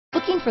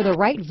Looking for the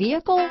right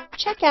vehicle?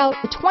 Check out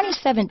the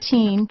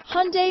 2017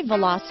 Hyundai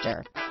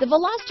Veloster. The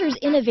Veloster's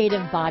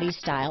innovative body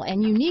style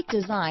and unique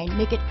design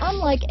make it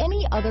unlike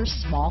any other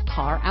small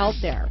car out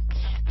there.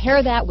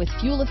 Pair that with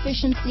fuel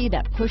efficiency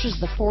that pushes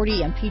the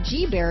 40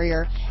 mpg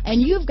barrier,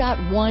 and you've got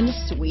one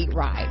sweet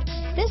ride.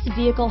 This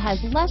vehicle has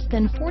less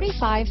than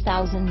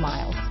 45,000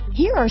 miles.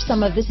 Here are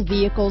some of this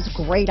vehicle's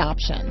great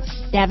options: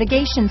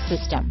 navigation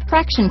system,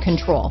 traction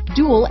control,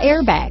 dual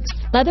airbags,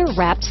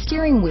 leather-wrapped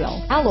steering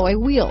wheel, alloy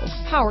wheels,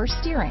 power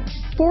steering,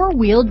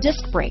 four-wheel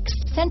disc brakes,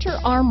 center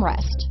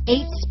armrest,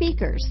 8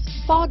 speakers,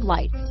 fog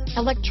lights,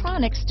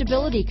 electronic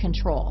stability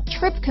control,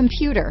 trip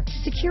computer,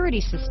 security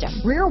system,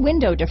 rear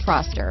window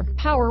defroster,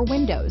 power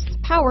windows,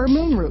 power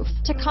moonroof,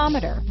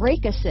 tachometer,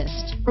 brake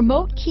assist,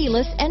 remote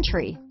keyless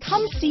entry.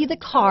 Come see the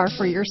car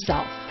for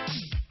yourself.